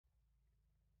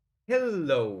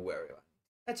Hello everyone,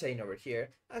 Achain over here.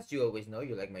 As you always know,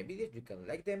 you like my videos, you can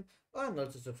like them, or I'm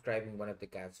also subscribing one of the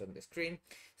cats on the screen.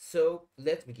 So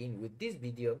let's begin with this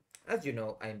video. As you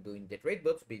know, I'm doing the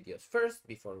Raidbots videos first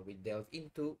before we delve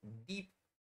into deep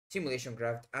simulation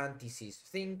craft and TC's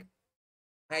thing.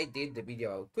 I did the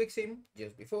video about QuickSim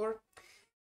just before,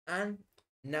 and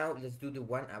now let's do the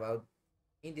one about,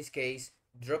 in this case,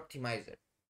 Droptimizer.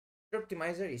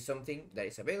 Droptimizer is something that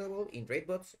is available in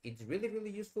Raidbots. It's really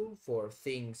useful for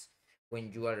things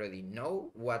when you already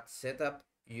know what setup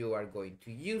you are going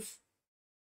to use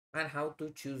and how to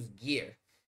choose gear.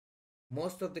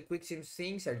 Most of the quick sim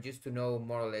things are just to know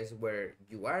more or less where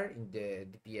you are in the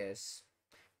DPS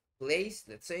place,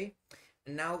 let's say.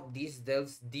 And now this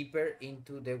delves deeper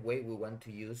into the way we want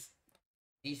to use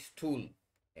this tool,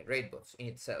 Raidbots in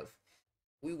itself.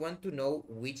 We want to know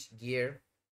which gear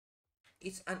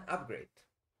is an upgrade.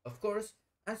 Of course,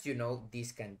 as you know,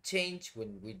 this can change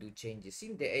when we do changes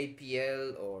in the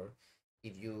APL, or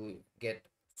if you get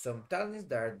some talents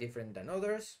that are different than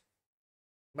others.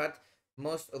 But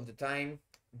most of the time,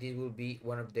 this will be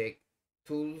one of the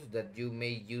tools that you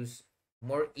may use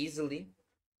more easily.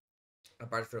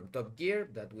 Apart from top gear,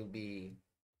 that will be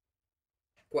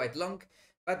quite long.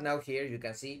 But now here you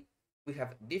can see we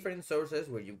have different sources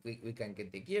where we can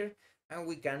get the gear, and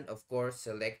we can of course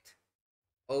select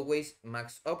always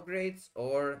max upgrades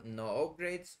or no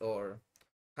upgrades or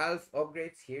half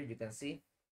upgrades. Here you can see,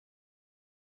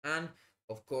 and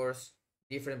of course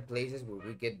different places where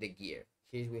we get the gear.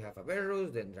 Here we have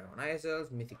Averus, then Dragon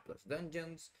Isles, Mythic Plus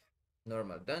dungeons,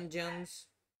 normal dungeons,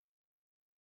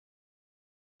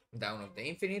 Down of the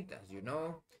Infinite, as you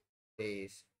know,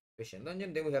 this special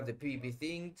dungeon. Then we have the PvP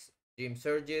things, Dream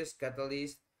Surges,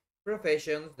 Catalyst,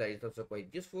 Professions. That is also quite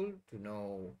useful to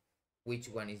know which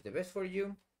one is the best for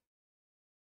you,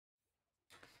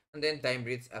 and then time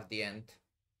reads at the end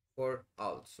for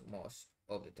alts most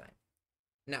of the time.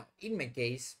 Now, in my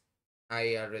case,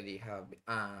 I already have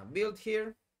a build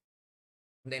here.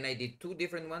 Then I did two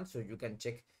different ones, so you can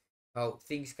check how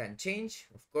things can change.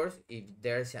 Of course, if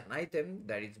there's an item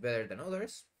that is better than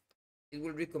others, it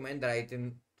will recommend that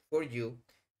item for you.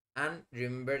 And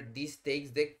remember, this takes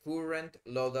the current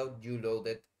loadout you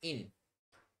loaded in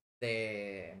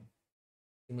the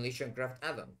Simulationcraft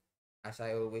add-on. As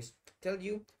I always tell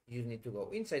you, you need to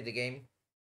go inside the game,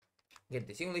 get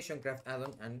the Simulationcraft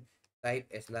add-on, and type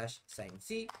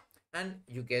 /signc, and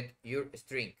you get your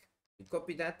string. You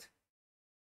copy that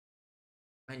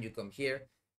and you come here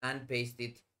and paste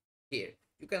it here.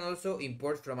 You can also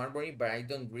import from Armory, but I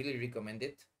don't really recommend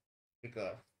it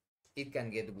because it can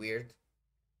get weird.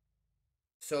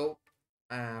 So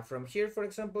from here, for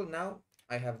example, now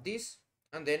I have this,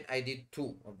 and then I did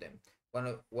two of them.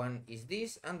 One is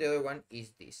this and the other one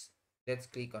is this. Let's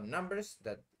click on numbers,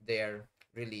 that they are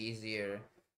really easier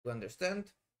to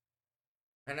understand.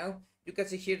 And now you can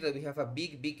see here that we have a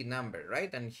big number,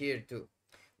 right? And here too.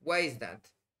 Why is that?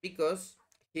 Because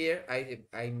here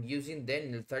I'm using the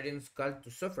Neltharion Call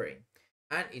to Suffering,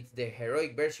 and it's the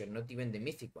heroic version, not even the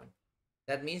mythic one.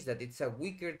 That means that it's a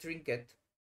weaker trinket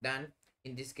than,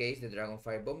 in this case, the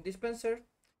Dragonfire Bomb Dispenser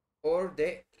or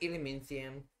the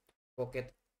Illimithium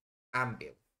Pocket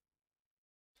Anvil.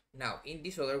 Now, in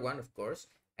this other one, of course,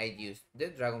 I used the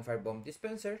Dragonfire Bomb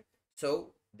Dispenser,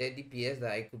 so the DPS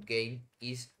that I could gain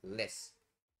is less.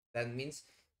 That means,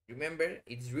 remember,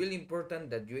 it's really important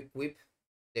that you equip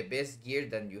the best gear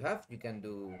that you have. You can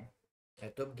do a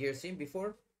top gear sim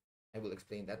before. I will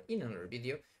explain that in another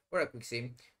video, or a quick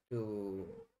sim to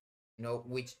know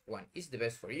which one is the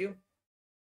best for you.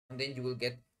 And then you will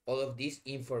get all of this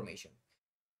information.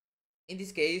 In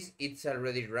this case, it's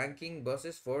already ranking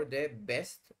bosses for the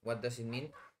best. What does it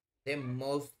mean? The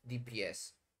most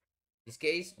DPS. In this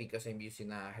case, because I'm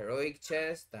using a heroic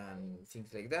chest and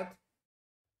things like that,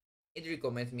 it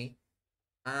recommends me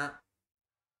a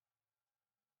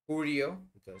Curio,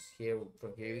 because here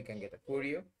from here we can get a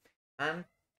Curio, and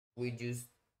we just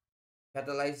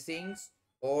catalyze things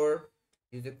or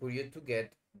use the Curio to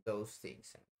get those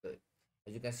things.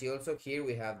 As you can see, also here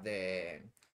we have the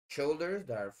shoulders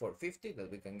that are 450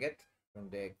 that we can get from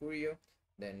the Curio,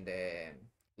 then the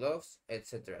gloves,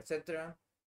 etc.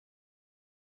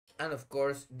 And of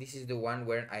course, this is the one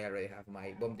where I already have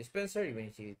my bomb dispenser, even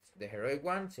if it's the heroic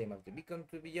one, same as the beacon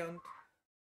to beyond.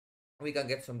 We can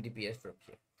get some DPS from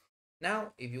here.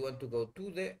 Now, if you want to go to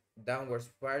the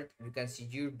downwards part, you can see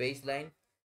your baseline.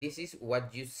 This is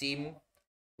what you sim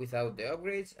without the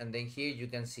upgrades, and then here you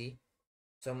can see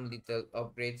some little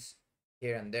upgrades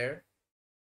here and there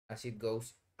as it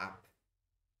goes up.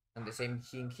 And the same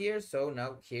thing here. So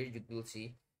now here you will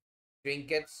see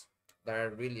trinkets that are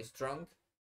really strong.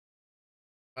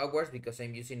 Upwards because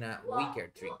I'm using a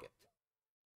weaker trinket.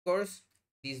 Of course,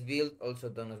 this build also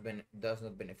does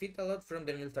not benefit a lot from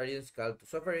the Niltharian's Call to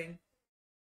Suffering,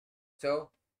 so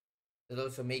that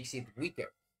also makes it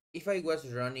weaker. If I was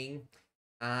running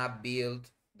a build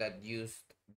that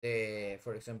used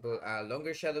for example, a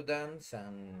longer Shadow Dance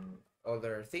and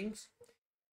other things,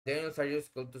 the Niltharian's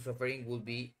Call to Suffering will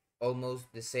be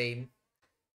almost the same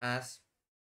as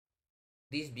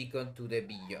this beacon to the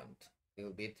beyond. A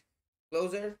little bit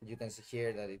closer, you can see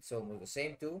here that it's almost the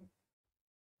same too,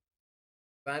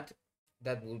 but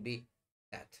that will be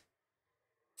that.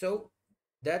 So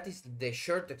that is the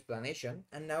short explanation,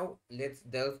 and now let's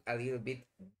delve a little bit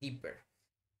deeper.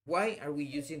 Why are we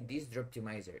using this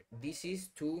Droptimizer? This is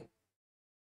to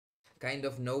kind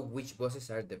of know which bosses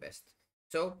are the best.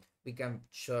 So we can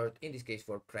sort, in this case,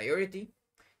 for priority.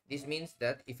 This means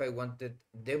that if I wanted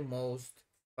the most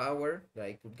power that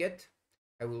I could get,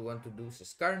 I will want to do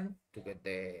Skarn to get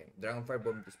the Dragonfire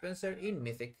Bomb Dispenser in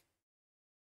Mythic.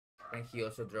 And he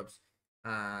also drops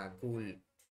a cool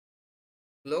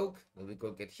cloak that we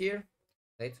could get here.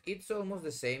 It's almost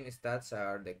the same stats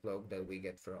are the cloak that we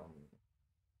get from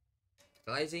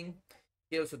analyzing.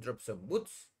 He also drops some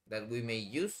boots that we may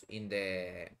use in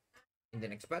the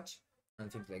next patch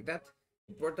and things like that.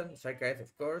 Important, Sarkarath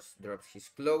of course drops his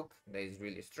cloak that is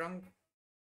really strong.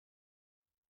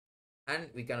 And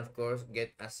we can of course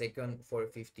get a second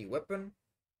 450 weapon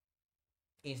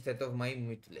instead of my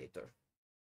mutilator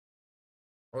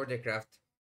or the craft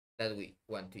that we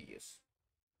want to use.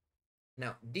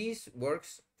 Now this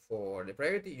works for the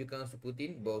priority. You can also put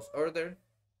in boss order,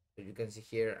 so you can see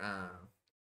here a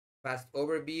fast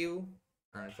overview.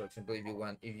 And for example,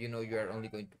 if you know you are only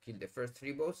going to kill the first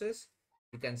 3 bosses,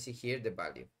 you can see here the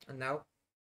value. And now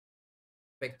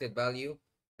expected value,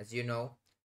 as you know,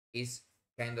 is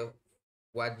kind of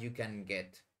what you can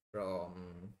get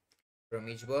from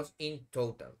each boss in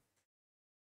total.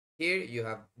 Here you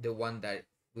have the one that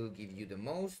will give you the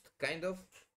most, kind of.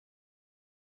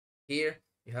 Here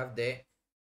you have the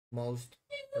most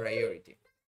priority,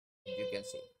 you can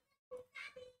see.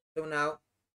 So now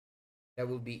that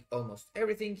will be almost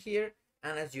everything here,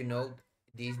 and as you know,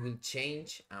 this will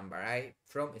change and vary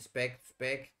from spec to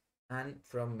spec and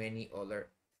from many other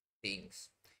things.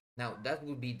 Now that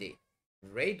will be the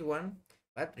raid one,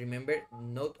 but remember,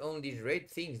 not only raid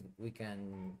things we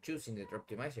can choose in the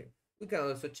Droptimizer, we can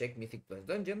also check Mythic Plus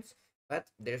dungeons, but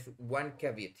there's one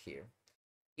caveat here.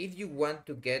 If you want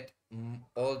to get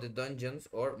all the dungeons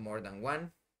or more than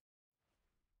one,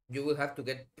 you will have to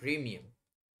get premium.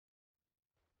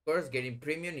 Of course, getting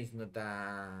premium is not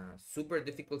a super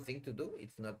difficult thing to do.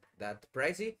 It's not that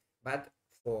pricey, but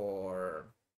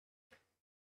for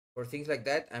things like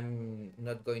that, I'm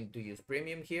not going to use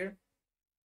premium here.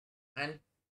 And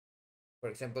for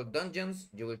example, dungeons,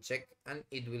 you will check and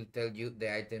it will tell you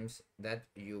the items that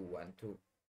you want to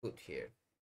put here.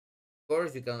 Of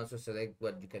course, you can also select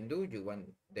what you can do. You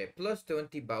want the plus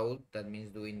 20 vault, that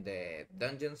means doing the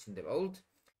dungeons in the vault,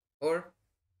 or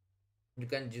you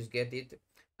can just get it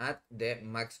at the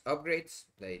max upgrades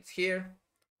that it's here.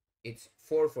 It's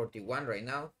 441 right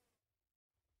now.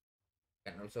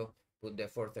 You can also put the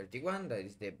 431, that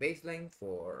is the baseline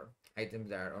for items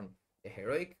that are on the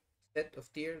heroic set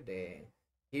of tier, the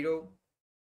hero,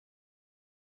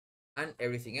 and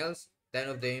everything else. Time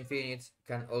of the Infinites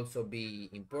can also be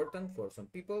important for some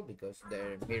people because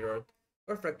they're mirrored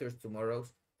or fractures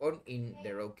tomorrows, or in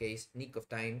the raw case, Nick of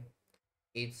Time.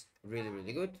 It's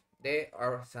really good. The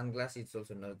our sunglass, it's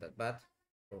also not that bad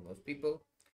for most people.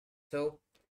 So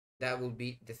that would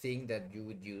be the thing that you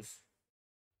would use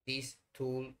this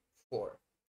tool for.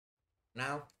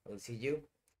 Now I will see you in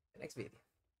the next video.